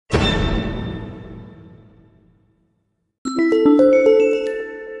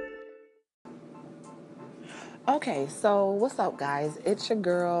Okay, so what's up, guys? It's your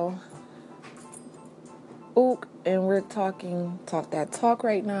girl, Ook, and we're talk that talk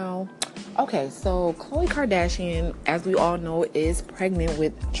right now. Okay, so Khloe Kardashian, as we all know, is pregnant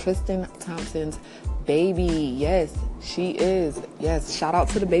with Tristan Thompson's baby. Yes, she is. Yes, shout out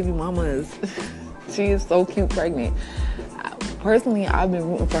to the baby mamas. She is so cute pregnant. Personally, I've been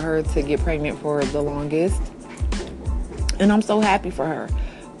rooting for her to get pregnant for the longest, and I'm so happy for her.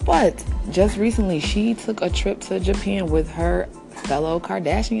 But just recently, she took a trip to Japan with her fellow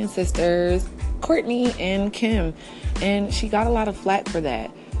Kardashian sisters, Kourtney and Kim, and she got a lot of flack for that.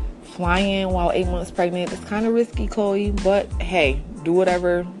 Flying while 8 months pregnant is kind of risky, Khloe, but hey, do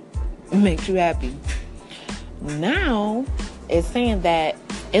whatever makes you happy. Now, it's saying that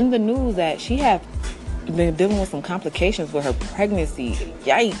in the news that she have been dealing with some complications with her pregnancy.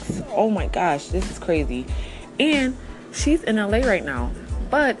 Yikes. Oh my gosh, this is crazy. And she's in LA right now.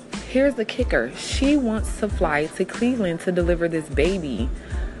 But here's the kicker. She wants to fly to Cleveland to deliver this baby.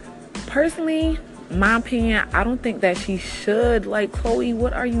 Personally, my opinion, I don't think that she should. Like, Khloe,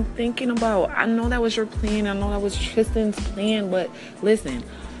 what are you thinking about? I know that was your plan. I know that was Tristan's plan. But listen,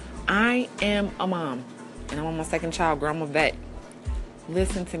 I am a mom. And I'm on my second child, girl. I'm a vet.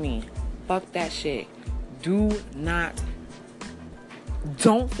 Listen to me. Fuck that shit. Don't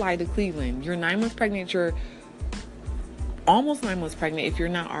fly to Cleveland. You're 9 months pregnant. You're almost 9 months pregnant if you're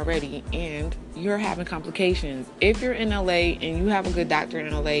not already, and you're having complications. If you're in LA and you have a good doctor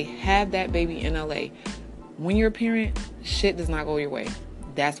in LA, have that baby in LA. When you're a parent, shit does not go your way.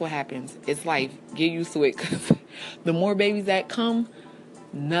 That's what happens. It's life. Get used to it, because the more babies that come,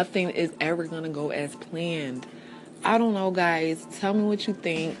 nothing is ever gonna go as planned. I don't know, guys. Tell me what you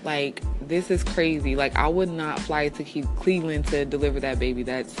think. Like, this is crazy. Like, I would not fly to Cleveland to deliver that baby.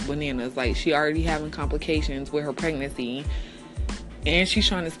 That's bananas. Like, she already having complications with her pregnancy, and she's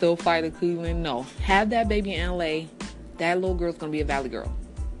trying to still fly to Cleveland. No. Have that baby in LA. That little girl's going to be a valley girl.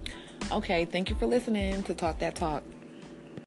 Okay, thank you for listening to Talk That Talk.